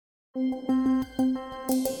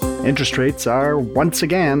Interest rates are once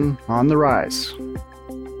again on the rise.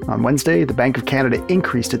 On Wednesday, the Bank of Canada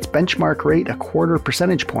increased its benchmark rate a quarter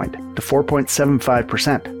percentage point to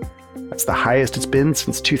 4.75%. That's the highest it's been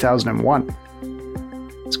since 2001.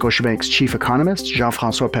 Scotiabank's chief economist,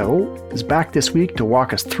 Jean-François Perrault, is back this week to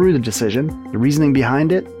walk us through the decision, the reasoning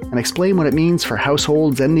behind it, and explain what it means for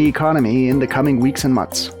households and the economy in the coming weeks and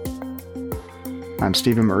months. I'm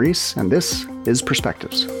Stephen Maurice, and this is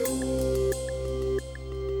Perspectives.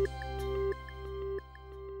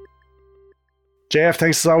 JF,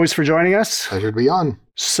 thanks as always for joining us. Pleasure to be on.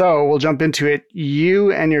 So we'll jump into it.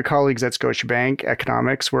 You and your colleagues at Scotiabank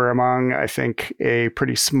Economics were among, I think, a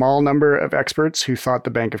pretty small number of experts who thought the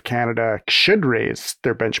Bank of Canada should raise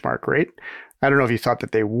their benchmark rate. I don't know if you thought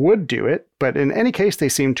that they would do it, but in any case, they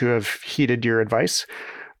seem to have heeded your advice.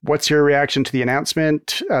 What's your reaction to the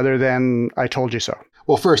announcement other than I told you so?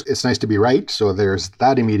 Well, first, it's nice to be right. So there's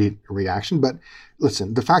that immediate reaction. But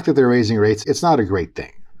listen, the fact that they're raising rates, it's not a great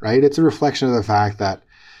thing. Right? It's a reflection of the fact that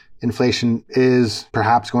inflation is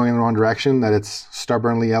perhaps going in the wrong direction, that it's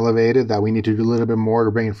stubbornly elevated, that we need to do a little bit more to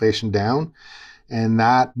bring inflation down. And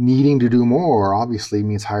that needing to do more obviously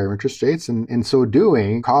means higher interest rates. And in so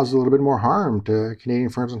doing, causes a little bit more harm to Canadian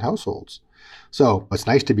firms and households. So it's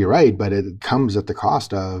nice to be right, but it comes at the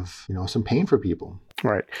cost of, some pain for people.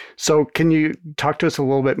 Right. So can you talk to us a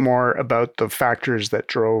little bit more about the factors that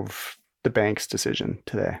drove the bank's decision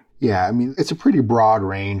today? Yeah, it's a pretty broad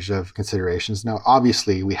range of considerations. Now,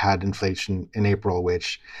 obviously, we had inflation in April,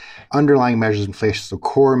 which underlying measures of inflation, so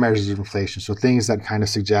core measures of inflation, so things that kind of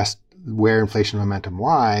suggest where inflation momentum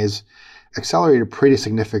lies, accelerated pretty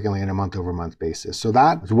significantly on a month-over-month basis. So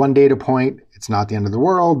that was one data point. It's not the end of the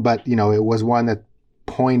world, but, it was one that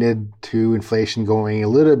pointed to inflation going a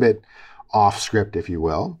little bit off script, if you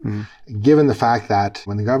will, given the fact that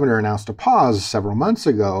when the governor announced a pause several months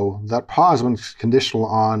ago, that pause was conditional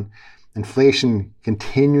on inflation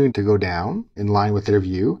continuing to go down in line with their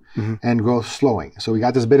view and growth slowing. So we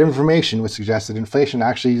got this bit of information which suggests that inflation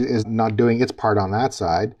actually is not doing its part on that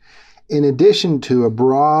side, in addition to a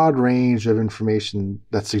broad range of information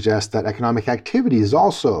that suggests that economic activity is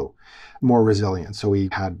also more resilient. So we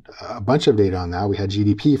had a bunch of data on that. We had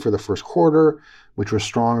GDP for the first quarter, which was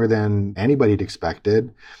stronger than anybody had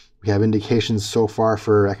expected. We have indications so far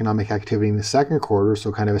for economic activity in the second quarter,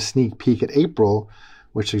 so kind of a sneak peek at April,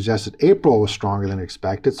 which suggests that April was stronger than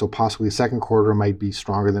expected, so possibly the second quarter might be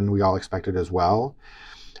stronger than we all expected as well.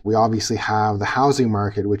 We obviously have the housing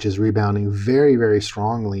market, which is rebounding very, very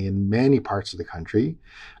strongly in many parts of the country,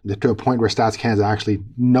 to a point where Stats Canada actually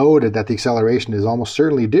noted that the acceleration is almost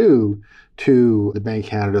certainly due to the Bank of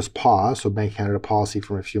Canada's pause, so Bank of Canada policy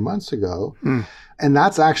from a few months ago. And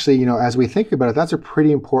that's actually, as we think about it, that's a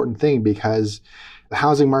pretty important thing because the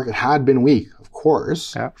housing market had been weak, of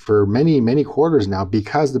course, for many, many quarters now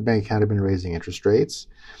because the Bank of Canada had been raising interest rates.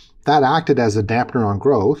 That acted as a dampener on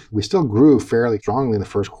growth. We still grew fairly strongly in the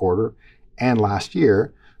first quarter and last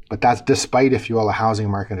year, but that's despite, if you will, a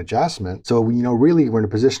housing market adjustment. So, really we're in a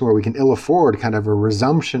position where we can ill afford kind of a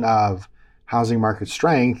resumption of housing market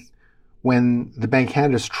strength when the Bank of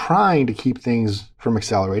Canada is trying to keep things from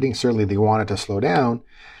accelerating. Certainly they want it to slow down.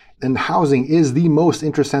 And housing is the most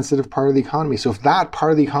interest-sensitive part of the economy. So if that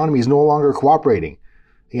part of the economy is no longer cooperating,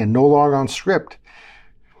 again, no longer on script,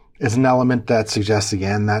 is an element that suggests,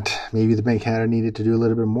 again, that maybe the Bank of Canada needed to do a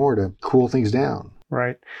little bit more to cool things down.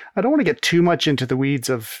 Right. I don't want to get too much into the weeds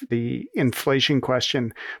of the inflation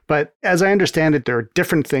question, but as I understand it, there are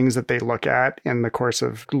different things that they look at in the course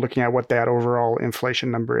of looking at what that overall inflation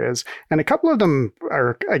number is. And a couple of them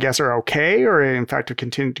are okay, or in fact have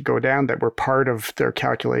continued to go down that were part of their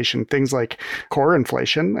calculation. Things like core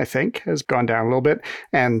inflation, I think, has gone down a little bit,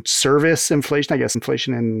 and service inflation,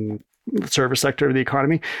 inflation in the service sector of the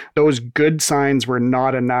economy. Those good signs were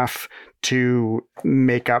not enough to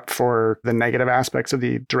make up for the negative aspects of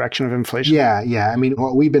the direction of inflation? Yeah.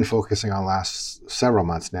 What we've been focusing on last several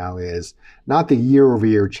months now is not the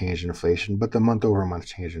year-over-year change in inflation, but the month-over-month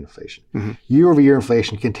change in inflation. Year-over-year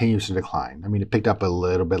inflation continues to decline. It picked up a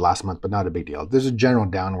little bit last month, but not a big deal. There's a general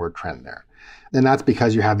downward trend there. And that's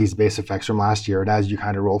because you have these base effects from last year. And as you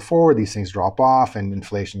kind of roll forward, these things drop off and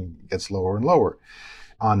inflation gets lower and lower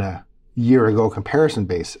on a year-ago comparison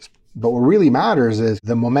basis. But what really matters is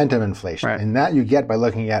the momentum inflation. Right. And that you get by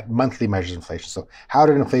looking at monthly measures of inflation. So how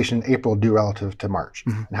did inflation in April do relative to March?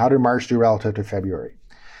 And how did March do relative to February?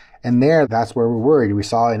 And that's where we're worried. We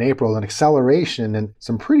saw in April an acceleration in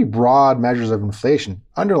some pretty broad measures of inflation,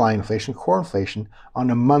 underlying inflation, core inflation, on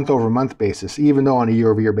a month-over-month basis, even though on a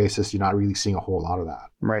year-over-year basis, you're not really seeing a whole lot of that.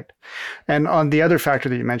 Right. And on the other factor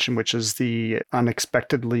that you mentioned, which is the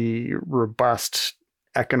unexpectedly robust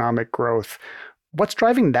economic growth. What's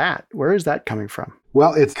driving that? Where is that coming from?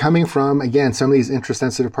 Well, it's coming from, again, some of these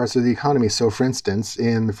interest-sensitive parts of the economy. So, for instance,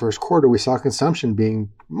 in the first quarter, we saw consumption being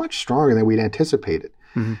much stronger than we'd anticipated.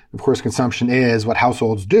 Mm-hmm. Of course, consumption is what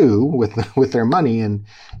households do with their money. And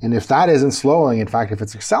if that isn't slowing, in fact, if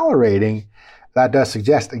it's accelerating, that does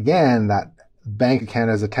suggest, again, that Bank of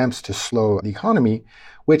Canada's attempts to slow the economy,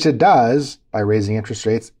 which it does by raising interest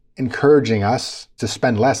rates, encouraging us to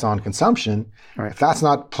spend less on consumption. Right. If that's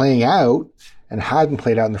not playing out and hadn't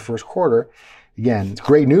played out in the first quarter, again, it's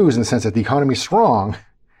great news in the sense that the economy is strong,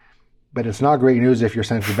 but it's not great news if you're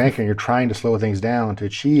central bank and you're trying to slow things down to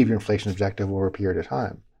achieve your inflation objective over a period of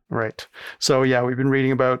time. Right. So, yeah, we've been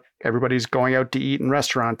reading about everybody's going out to eat in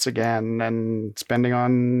restaurants again and spending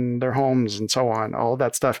on their homes and so on, all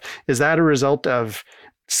that stuff. Is that a result of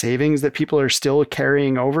savings that people are still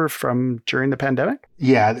carrying over from during the pandemic?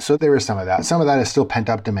 Yeah, so there is some of that. Some of that is still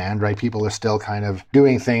pent-up demand, right? People are still kind of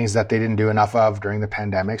doing things that they didn't do enough of during the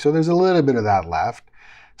pandemic. So there's a little bit of that left.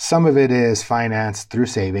 Some of it is financed through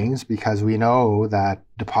savings because we know that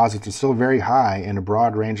deposits are still very high in a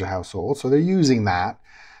broad range of households. So they're using that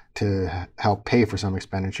to help pay for some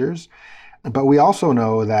expenditures. But we also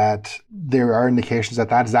know that there are indications that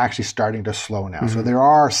that is actually starting to slow now. Mm-hmm. So there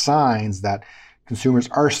are signs that consumers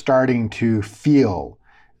are starting to feel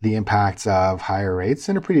the impacts of higher rates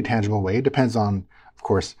in a pretty tangible way. It depends on, of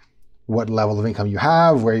course, what level of income you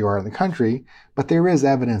have, where you are in the country, but there is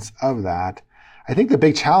evidence of that. I think the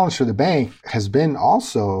big challenge for the bank has been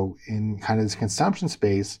also in kind of this consumption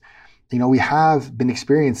space. You know, we have been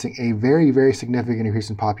experiencing a very, very significant increase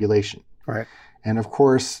in population. Right. And of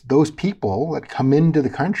course, those people that come into the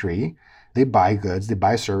country, they buy goods, they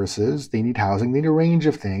buy services, they need housing, they need a range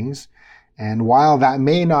of things. And while that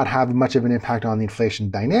may not have much of an impact on the inflation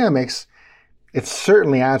dynamics, it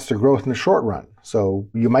certainly adds to growth in the short run. So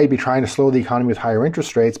you might be trying to slow the economy with higher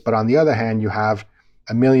interest rates, but on the other hand, you have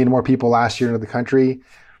 1 million more people last year into the country.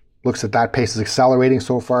 Looks at that pace is accelerating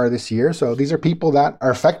so far this year. So these are people that are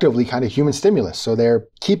effectively kind of human stimulus. So they're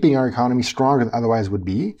keeping our economy stronger than otherwise would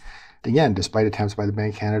be. Again, despite attempts by the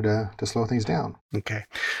Bank of Canada to slow things down. Okay.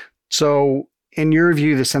 So in your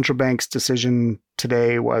view, the central bank's decision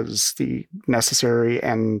today was the necessary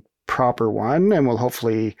and proper one and will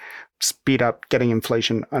hopefully speed up getting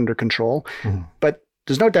inflation under control. Mm-hmm. But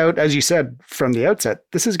there's no doubt, as you said from the outset,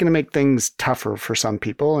 this is going to make things tougher for some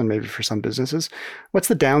people and maybe for some businesses. What's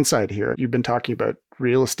the downside here? You've been talking about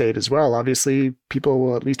real estate as well. Obviously, people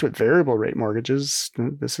will, at least with variable rate mortgages,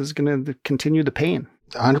 this is going to continue the pain.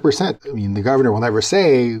 100%. I mean, the governor will never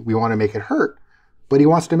say we want to make it hurt, but he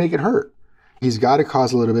wants to make it hurt. He's got to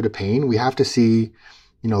cause a little bit of pain. We have to see,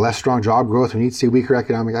 less strong job growth. We need to see weaker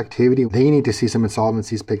economic activity. They need to see some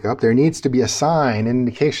insolvencies pick up. There needs to be a sign, an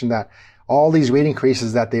indication that all these rate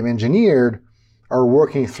increases that they've engineered are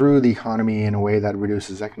working through the economy in a way that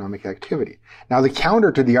reduces economic activity. Now, the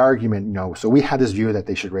counter to the argument, so we had this view that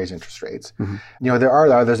they should raise interest rates. Mm-hmm. There are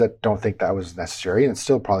others that don't think that was necessary and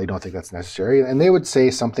still probably don't think that's necessary. And they would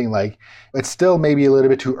say something like, it's still maybe a little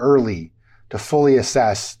bit too early to fully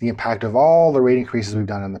assess the impact of all the rate increases we've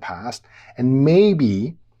done in the past. And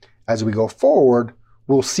maybe as we go forward,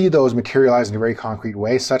 we'll see those materialize in a very concrete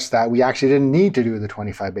way such that we actually didn't need to do the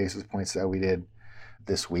 25 basis points that we did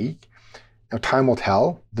this week. Now, time will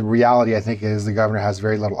tell. The reality, I think, is the governor has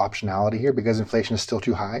very little optionality here because inflation is still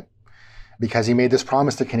too high. Because he made this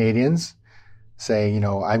promise to Canadians saying,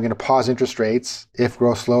 I'm going to pause interest rates if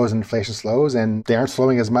growth slows and inflation slows, and they aren't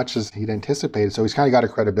slowing as much as he'd anticipated. So he's kind of got a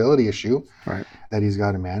credibility issue that he's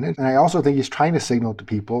got to manage. And I also think he's trying to signal to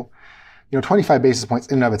people, 25 basis points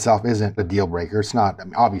in and of itself isn't a deal breaker. It's not. I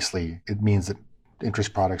mean, obviously, it means that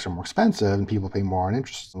interest products are more expensive and people pay more on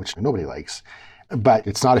interest, which nobody likes. But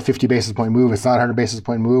it's not a 50 basis point move. It's not a 100 basis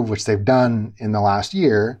point move, which they've done in the last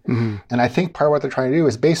year. Mm-hmm. And I think part of what they're trying to do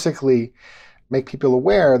is basically make people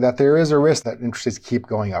aware that there is a risk that interest rates keep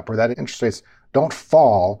going up or that interest rates don't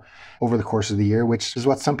fall over the course of the year, which is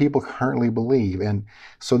what some people currently believe. And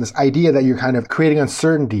so this idea that you're kind of creating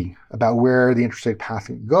uncertainty about where the interest rate path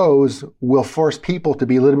goes will force people to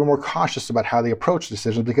be a little bit more cautious about how they approach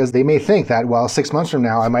decisions because they may think that, 6 months from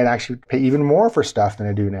now, I might actually pay even more for stuff than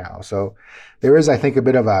I do now. So there is, I think, a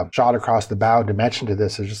bit of a shot across the bow dimension to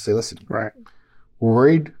this. Is just say, listen, we're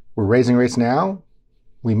worried, we're raising rates now.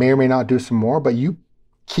 We may or may not do some more, but you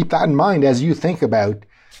keep that in mind as you think about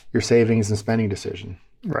your savings and spending decision.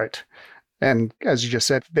 Right. And as you just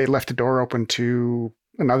said, they left the door open to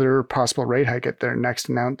another possible rate hike at their next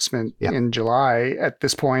announcement in July. At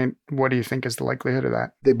this point, what do you think is the likelihood of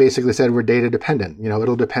that? They basically said we're data dependent.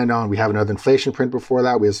 It'll depend on, we have another inflation print before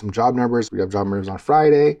that. We have some job numbers. We have job numbers on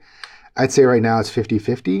Friday. I'd say right now it's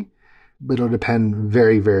 50-50. But it'll depend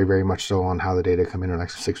very, very, very much so on how the data come in the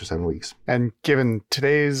next 6 or 7 weeks. And given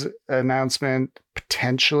today's announcement,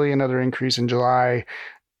 potentially another increase in July,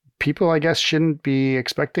 people, I guess, shouldn't be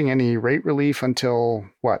expecting any rate relief until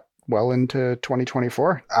what? Well into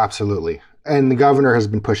 2024? Absolutely. And the governor has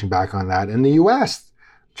been pushing back on that. In the U.S.,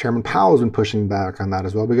 Chairman Powell has been pushing back on that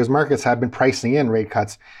as well, because markets have been pricing in rate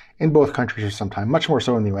cuts in both countries for some time, much more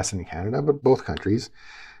so in the U.S. and in Canada, but both countries.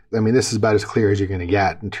 I mean, this is about as clear as you're going to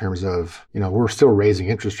get in terms of, we're still raising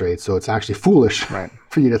interest rates. So it's actually foolish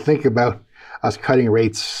for you to think about us cutting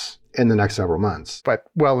rates in the next several months. But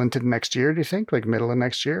well into next year, do you think? Like middle of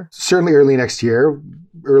next year? Certainly early next year,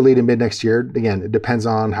 early to mid next year. Again, it depends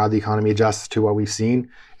on how the economy adjusts to what we've seen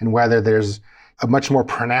and whether there's a much more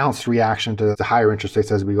pronounced reaction to the higher interest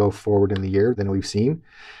rates as we go forward in the year than we've seen.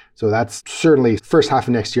 So that's certainly first half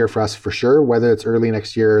of next year for us for sure. Whether it's early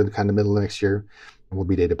next year or kind of middle of next year, will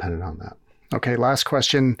be day dependent on that. Okay, last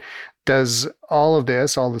question. Does all of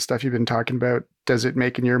this, all the stuff you've been talking about, does it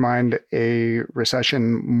make in your mind a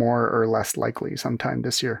recession more or less likely sometime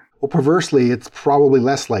this year? Well, perversely, it's probably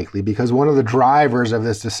less likely because one of the drivers of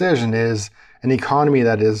this decision is an economy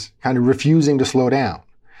that is kind of refusing to slow down.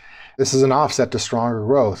 This is an offset to stronger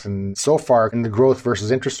growth. And so far in the growth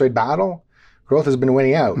versus interest rate battle, growth has been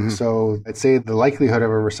winning out. Mm-hmm. So I'd say the likelihood of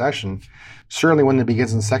a recession, certainly when it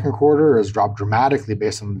begins in the second quarter, has dropped dramatically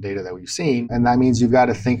based on the data that we've seen. And that means you've got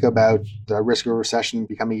to think about the risk of a recession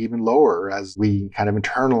becoming even lower as we kind of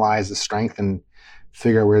internalize the strength and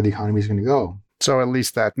figure out where the economy is going to go. So at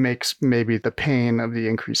least that makes maybe the pain of the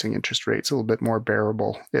increasing interest rates a little bit more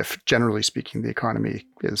bearable if, generally speaking, the economy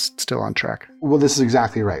is still on track. Well, this is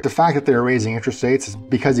exactly right. The fact that they're raising interest rates is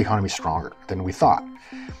because the economy is stronger than we thought.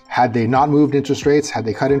 Had they not moved interest rates, had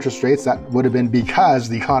they cut interest rates, that would have been because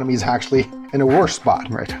the economy is actually in a worse spot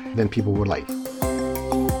than people would like.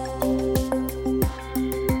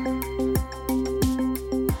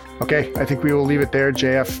 Okay, I think we will leave it there.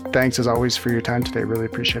 JF, thanks as always for your time today. Really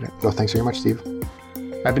appreciate it. Well, thanks very much, Steve.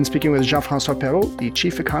 I've been speaking with Jean-François Perrault, the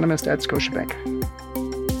chief economist at Scotiabank.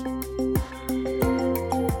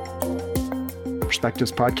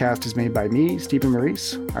 Perspectives podcast is made by me, Stephen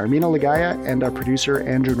Maurice, Armina Ligaya, and our producer,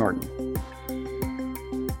 Andrew Norton.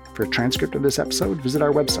 For a transcript of this episode, visit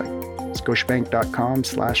our website,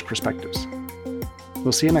 scotiabank.com/perspectives.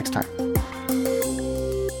 We'll see you next time.